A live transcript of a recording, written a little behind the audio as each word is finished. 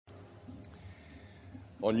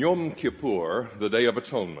On Yom Kippur, the Day of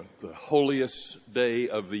Atonement, the holiest day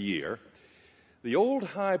of the year, the old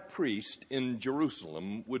high priest in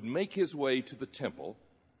Jerusalem would make his way to the temple.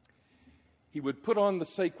 He would put on the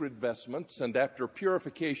sacred vestments, and after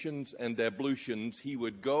purifications and ablutions, he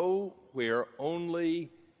would go where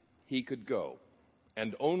only he could go.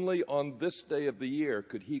 And only on this day of the year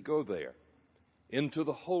could he go there, into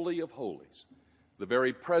the Holy of Holies, the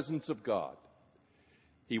very presence of God.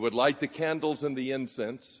 He would light the candles and the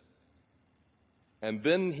incense, and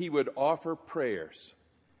then he would offer prayers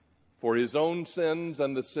for his own sins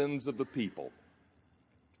and the sins of the people,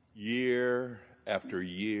 year after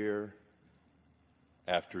year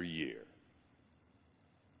after year.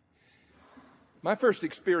 My first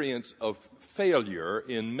experience of failure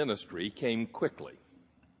in ministry came quickly,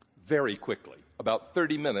 very quickly, about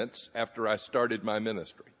 30 minutes after I started my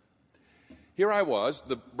ministry. Here I was,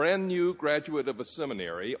 the brand new graduate of a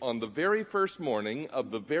seminary, on the very first morning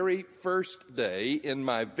of the very first day in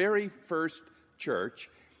my very first church.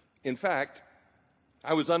 In fact,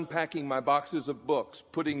 I was unpacking my boxes of books,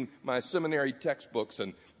 putting my seminary textbooks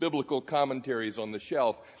and biblical commentaries on the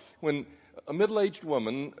shelf, when a middle-aged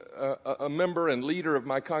woman, a member and leader of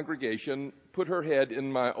my congregation, put her head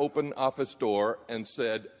in my open office door and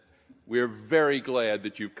said, "We're very glad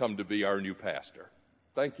that you've come to be our new pastor."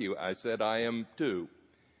 "Thank you," I said. "I am too."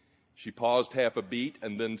 She paused half a beat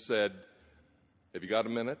and then said, "Have you got a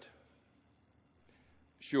minute?"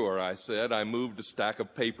 "Sure," I said. I moved a stack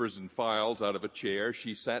of papers and files out of a chair.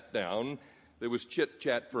 She sat down. There was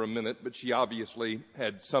chit-chat for a minute, but she obviously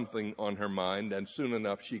had something on her mind, and soon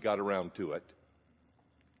enough she got around to it.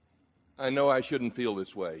 "I know I shouldn't feel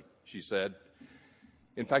this way," she said.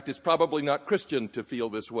 "In fact, it's probably not Christian to feel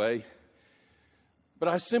this way. But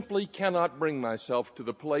I simply cannot bring myself to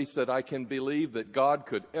the place that I can believe that God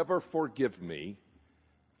could ever forgive me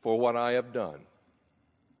for what I have done."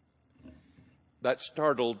 That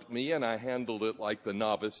startled me, and I handled it like the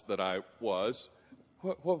novice that I was.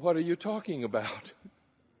 What are you talking about?"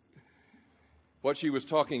 What she was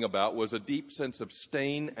talking about was a deep sense of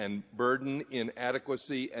stain and burden,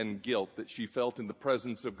 inadequacy and guilt that she felt in the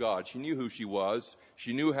presence of God. She knew who she was,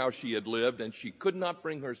 she knew how she had lived, and she could not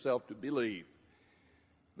bring herself to believe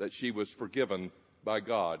that she was forgiven by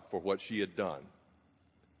God for what she had done.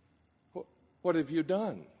 "What have you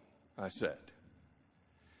done?" I said.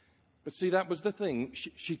 But see, that was the thing.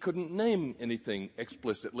 She couldn't name anything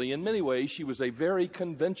explicitly. In many ways, she was a very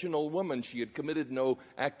conventional woman. She had committed no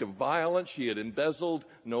act of violence. She had embezzled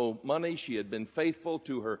no money. She had been faithful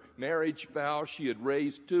to her marriage vow. She had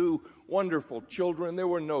raised 2 wonderful children. There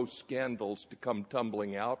were no scandals to come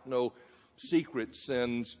tumbling out, no secret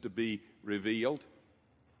sins to be revealed.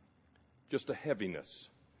 Just a heaviness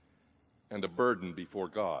and a burden before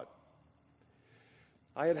God.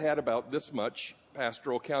 I had had about this much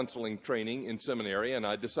pastoral counseling training in seminary, and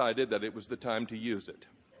I decided that it was the time to use it.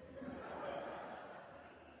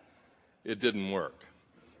 It didn't work.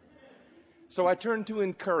 So I turned to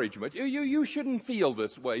encouragement. You shouldn't feel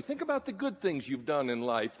this way. Think about the good things you've done in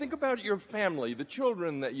life. Think about your family, the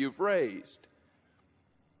children that you've raised.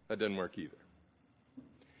 That didn't work either.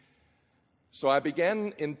 So I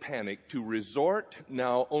began in panic to resort,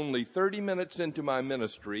 now only 30 minutes into my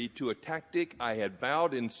ministry, to a tactic I had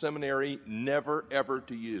vowed in seminary never, ever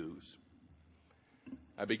to use.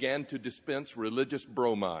 I began to dispense religious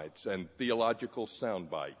bromides and theological sound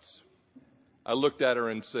bites. I looked at her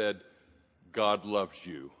and said, "God loves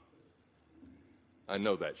you." "I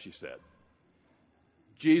know that," she said.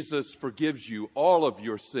 "Jesus forgives you all of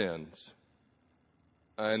your sins."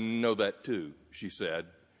 "I know that too," she said.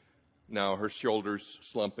 Now her shoulders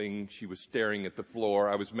slumping, she was staring at the floor.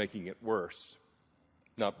 I was making it worse,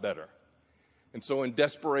 not better. And so in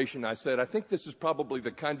desperation, I said, "I think this is probably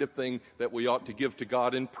the kind of thing that we ought to give to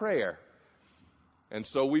God in prayer." And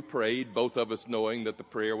so we prayed, both of us knowing that the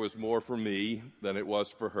prayer was more for me than it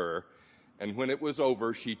was for her. And when it was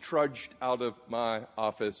over, she trudged out of my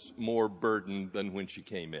office more burdened than when she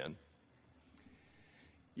came in.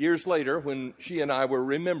 Years later, when she and I were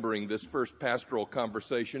remembering this first pastoral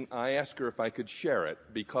conversation, I asked her if I could share it,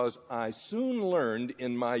 because I soon learned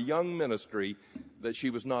in my young ministry that she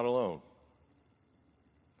was not alone.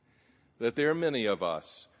 That there are many of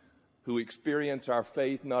us who experience our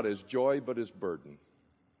faith not as joy but as burden.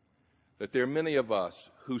 That there are many of us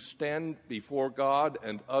who stand before God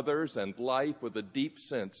and others and life with a deep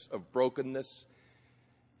sense of brokenness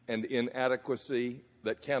and inadequacy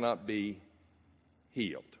that cannot be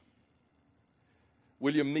healed.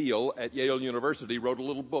 William Neal at Yale University wrote a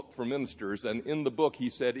little book for ministers, and in the book he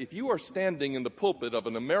said, "If you are standing in the pulpit of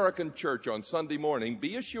an American church on Sunday morning,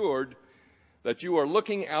 be assured that you are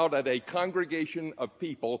looking out at a congregation of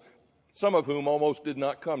people, some of whom almost did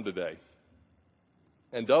not come today.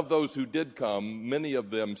 And of those who did come, many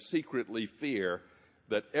of them secretly fear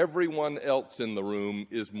that everyone else in the room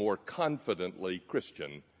is more confidently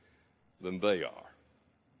Christian than they are.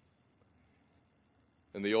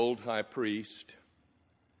 And the old high priest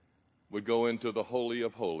would go into the Holy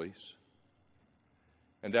of Holies,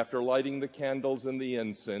 and after lighting the candles and the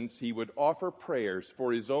incense, he would offer prayers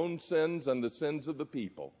for his own sins and the sins of the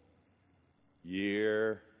people,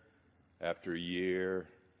 year after year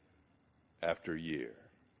after year.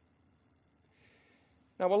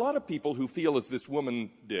 Now, a lot of people who feel as this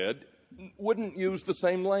woman did wouldn't use the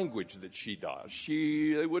same language that she does.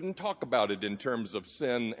 They wouldn't talk about it in terms of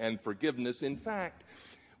sin and forgiveness. In fact,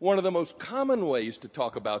 one of the most common ways to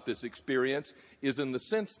talk about this experience is in the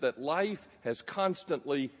sense that life has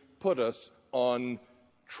constantly put us on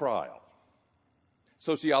trial.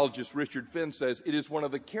 Sociologist Richard Finn says it is one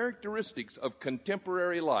of the characteristics of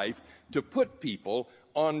contemporary life to put people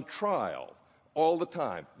on trial all the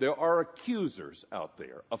time. There are accusers out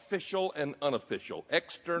there, official and unofficial,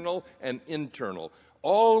 external and internal,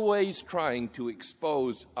 always trying to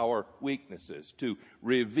expose our weaknesses, to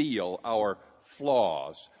reveal our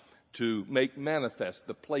flaws, to make manifest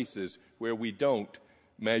the places where we don't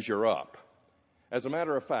measure up. As a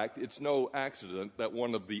matter of fact, it's no accident that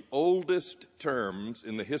one of the oldest terms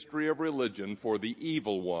in the history of religion for the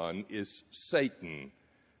evil one is Satan,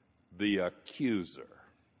 the accuser.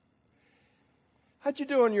 How'd you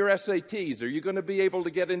do on your SATs? Are you going to be able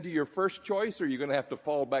to get into your first choice, or are you going to have to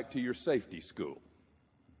fall back to your safety school?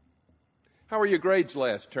 How were your grades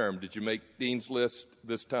last term? Did you make Dean's List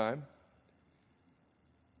this time?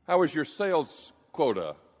 How was your sales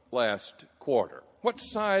quota last quarter? What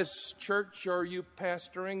size church are you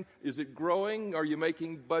pastoring? Is it growing? Are you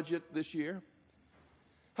making budget this year?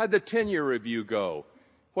 How'd the 10-year review go?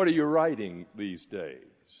 What are you writing these days?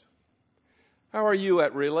 How are you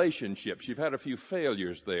at relationships? You've had a few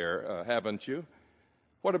failures there, haven't you?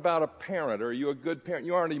 What about a parent? Are you a good parent?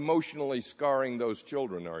 You aren't emotionally scarring those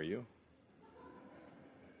children, are you?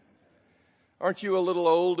 Aren't you a little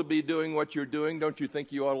old to be doing what you're doing? Don't you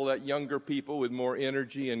think you ought to let younger people with more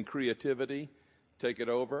energy and creativity take it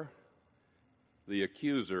over? The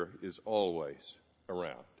accuser is always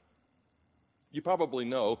around. You probably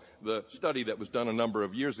know the study that was done a number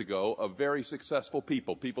of years ago of very successful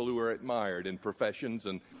people who were admired in professions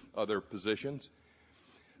and other positions.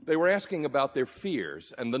 They were asking about their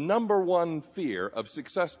fears, and the number one fear of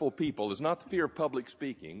successful people is not the fear of public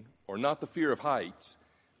speaking or not the fear of heights.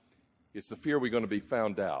 It's the fear we're going to be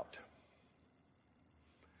found out,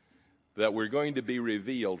 that we're going to be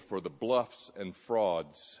revealed for the bluffs and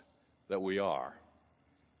frauds that we are,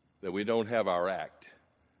 that we don't have our act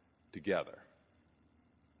together.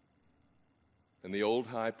 And the old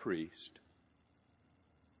high priest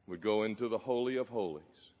would go into the Holy of Holies,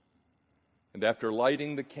 and after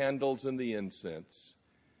lighting the candles and the incense,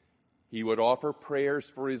 he would offer prayers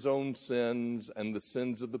for his own sins and the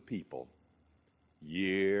sins of the people,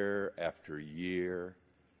 year after year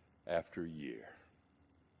after year.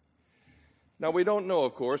 Now, we don't know,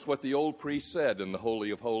 of course, what the old priest said in the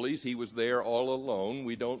Holy of Holies. He was there all alone.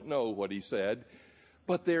 We don't know what he said.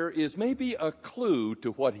 But there is maybe a clue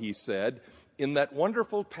to what he said in that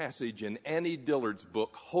wonderful passage in Annie Dillard's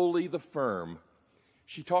book, Holy the Firm.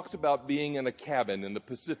 She talks about being in a cabin in the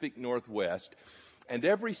Pacific Northwest, and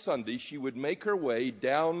every Sunday she would make her way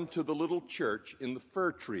down to the little church in the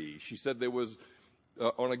fir tree. She said there was,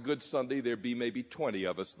 on a good Sunday, there'd be maybe 20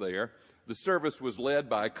 of us there. The service was led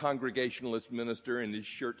by a Congregationalist minister in his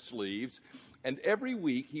shirt sleeves, and every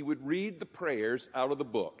week he would read the prayers out of the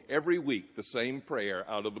book. Every week, the same prayer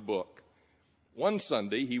out of the book. One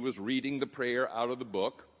Sunday, he was reading the prayer out of the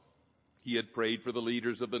book. He had prayed for the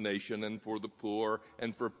leaders of the nation and for the poor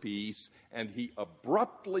and for peace, and he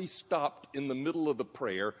abruptly stopped in the middle of the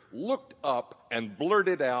prayer, looked up, and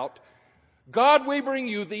blurted out, "God, we bring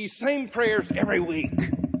you these same prayers every week."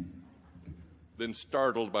 Then,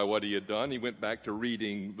 startled by what he had done, he went back to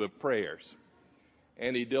reading the prayers.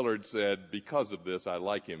 Annie Dillard said, "Because of this, I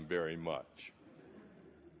like him very much."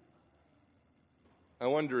 I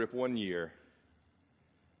wonder if one year,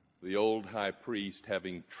 the old high priest,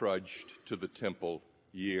 having trudged to the temple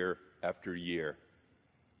year after year,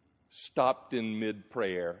 stopped in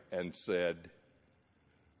mid-prayer and said,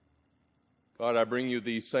 "God, I bring you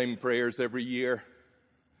these same prayers every year.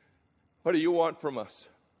 What do you want from us?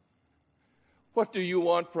 What do you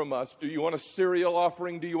want from us? Do you want a cereal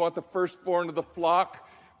offering? Do you want the firstborn of the flock?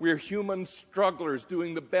 We're human strugglers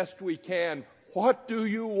doing the best we can. What do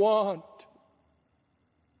you want?"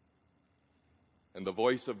 And the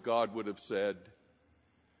voice of God would have said,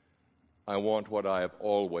 I want what I have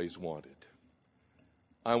always wanted.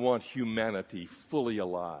 I want humanity fully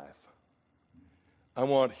alive. I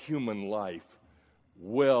want human life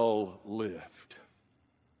well lived.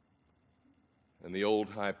 And the old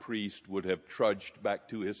high priest would have trudged back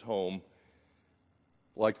to his home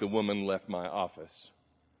like the woman left my office,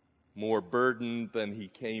 more burdened than he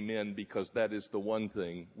came in, because that is the one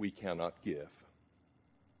thing we cannot give.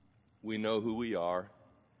 We know who we are.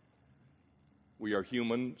 We are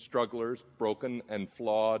human strugglers, broken and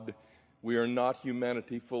flawed. We are not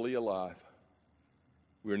humanity fully alive.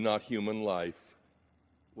 We are not human life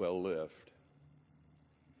well lived.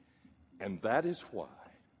 And that is why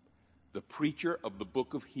the preacher of the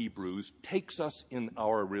book of Hebrews takes us in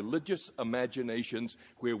our religious imaginations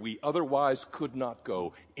where we otherwise could not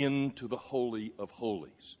go, into the Holy of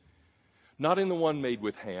Holies. Not in the one made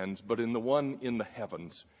with hands, but in the one in the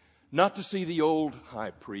heavens. Not to see the old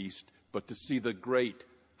high priest, but to see the great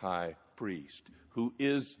high priest, who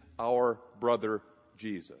is our brother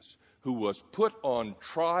Jesus, who was put on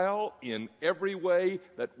trial in every way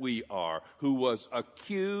that we are, who was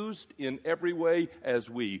accused in every way as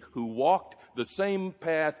we, who walked the same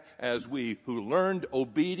path as we, who learned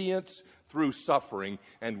obedience through suffering,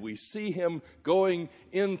 and we see him going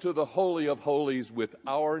into the Holy of Holies with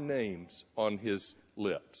our names on his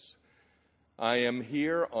lips. I am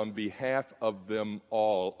here on behalf of them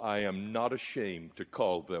all. I am not ashamed to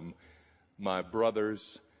call them my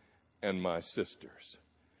brothers and my sisters.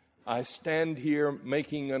 I stand here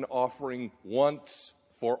making an offering once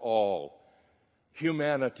for all.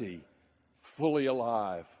 Humanity fully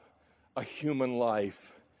alive, a human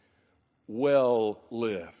life well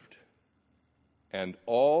lived. And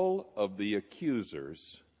all of the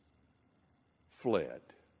accusers fled,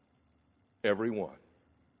 every one.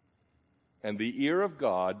 And the ear of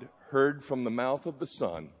God heard from the mouth of the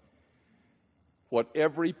Son what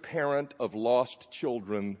every parent of lost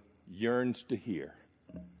children yearns to hear.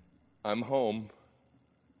 I'm home,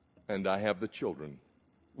 and I have the children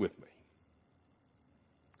with me.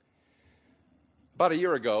 About a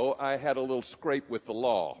year ago, I had a little scrape with the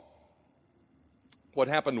law. What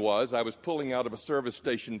happened was I was pulling out of a service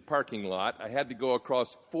station parking lot. I had to go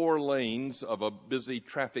across 4 lanes of a busy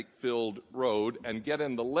traffic-filled road and get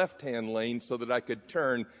in the left-hand lane so that I could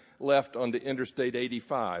turn left onto Interstate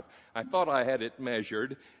 85. I thought I had it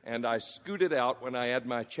measured, and I scooted out when I had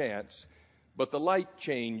my chance. But the light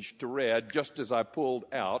changed to red just as I pulled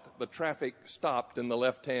out. The traffic stopped in the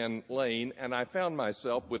left-hand lane, and I found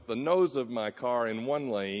myself with the nose of my car in one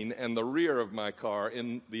lane and the rear of my car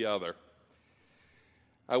in the other.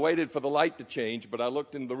 I waited for the light to change, but I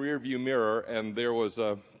looked in the rearview mirror, and there was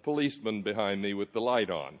a policeman behind me with the light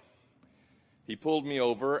on. He pulled me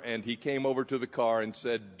over, and he came over to the car and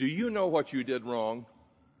said, "Do you know what you did wrong?"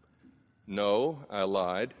 "No," I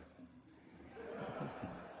lied.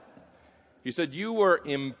 He said, "You were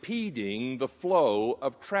impeding the flow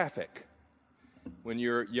of traffic. When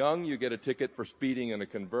you're young, you get a ticket for speeding in a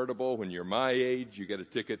convertible. When you're my age, you get a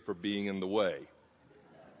ticket for being in the way."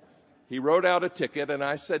 He wrote out a ticket, and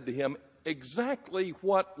I said to him, "Exactly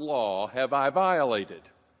what law have I violated?"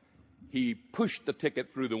 He pushed the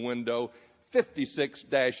ticket through the window,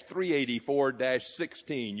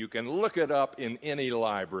 56-384-16. You can look it up in any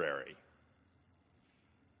library.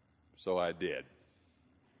 So I did.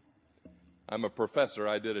 I'm a professor.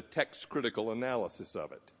 I did a text-critical analysis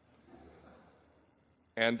of it.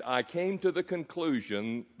 And I came to the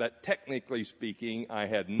conclusion that, technically speaking, I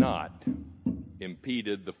had not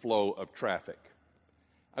impeded the flow of traffic.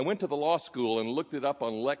 I went to the law school and looked it up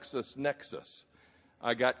on LexisNexis.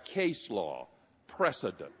 I got case law,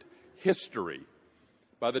 precedent, history.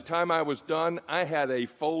 By the time I was done, I had a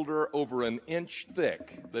folder over an inch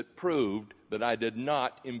thick that proved that I did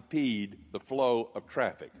not impede the flow of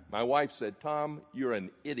traffic. My wife said, "Tom, you're an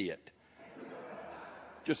idiot.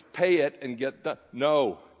 Just pay it and get done."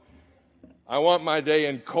 "No, I want my day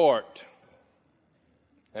in court."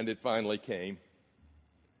 And it finally came.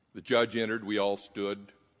 The judge entered. We all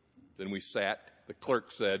stood. Then we sat. The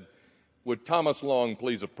clerk said, "Would Thomas Long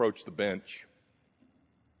please approach the bench?"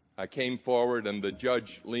 I came forward, and the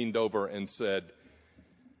judge leaned over and said,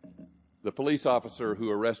 "The police officer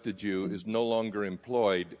who arrested you is no longer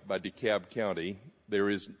employed by DeKalb County. There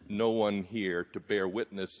is no one here to bear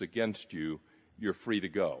witness against you. You're free to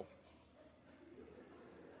go."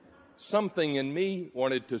 Something in me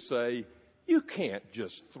wanted to say, "You can't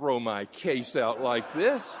just throw my case out like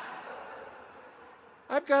this.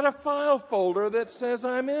 I've got a file folder that says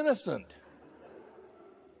I'm innocent."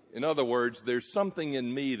 In other words, there's something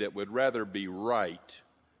in me that would rather be right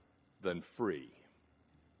than free.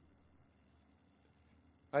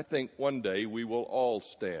 I think one day we will all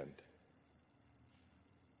stand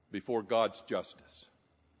before God's justice.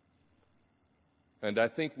 And I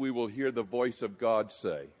think we will hear the voice of God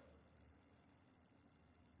say,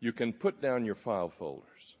 you can put down your file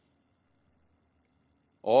folders.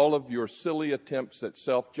 All of your silly attempts at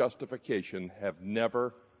self-justification have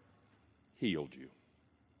never healed you.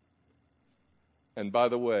 And by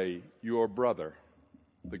the way, your brother,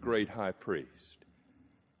 the great high priest,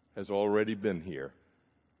 has already been here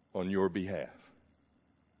on your behalf.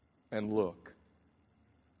 And look,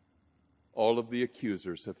 all of the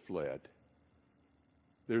accusers have fled.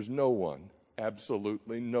 There's no one,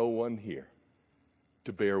 absolutely no one here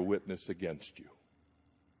to bear witness against you.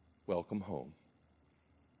 Welcome home.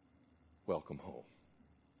 Welcome home.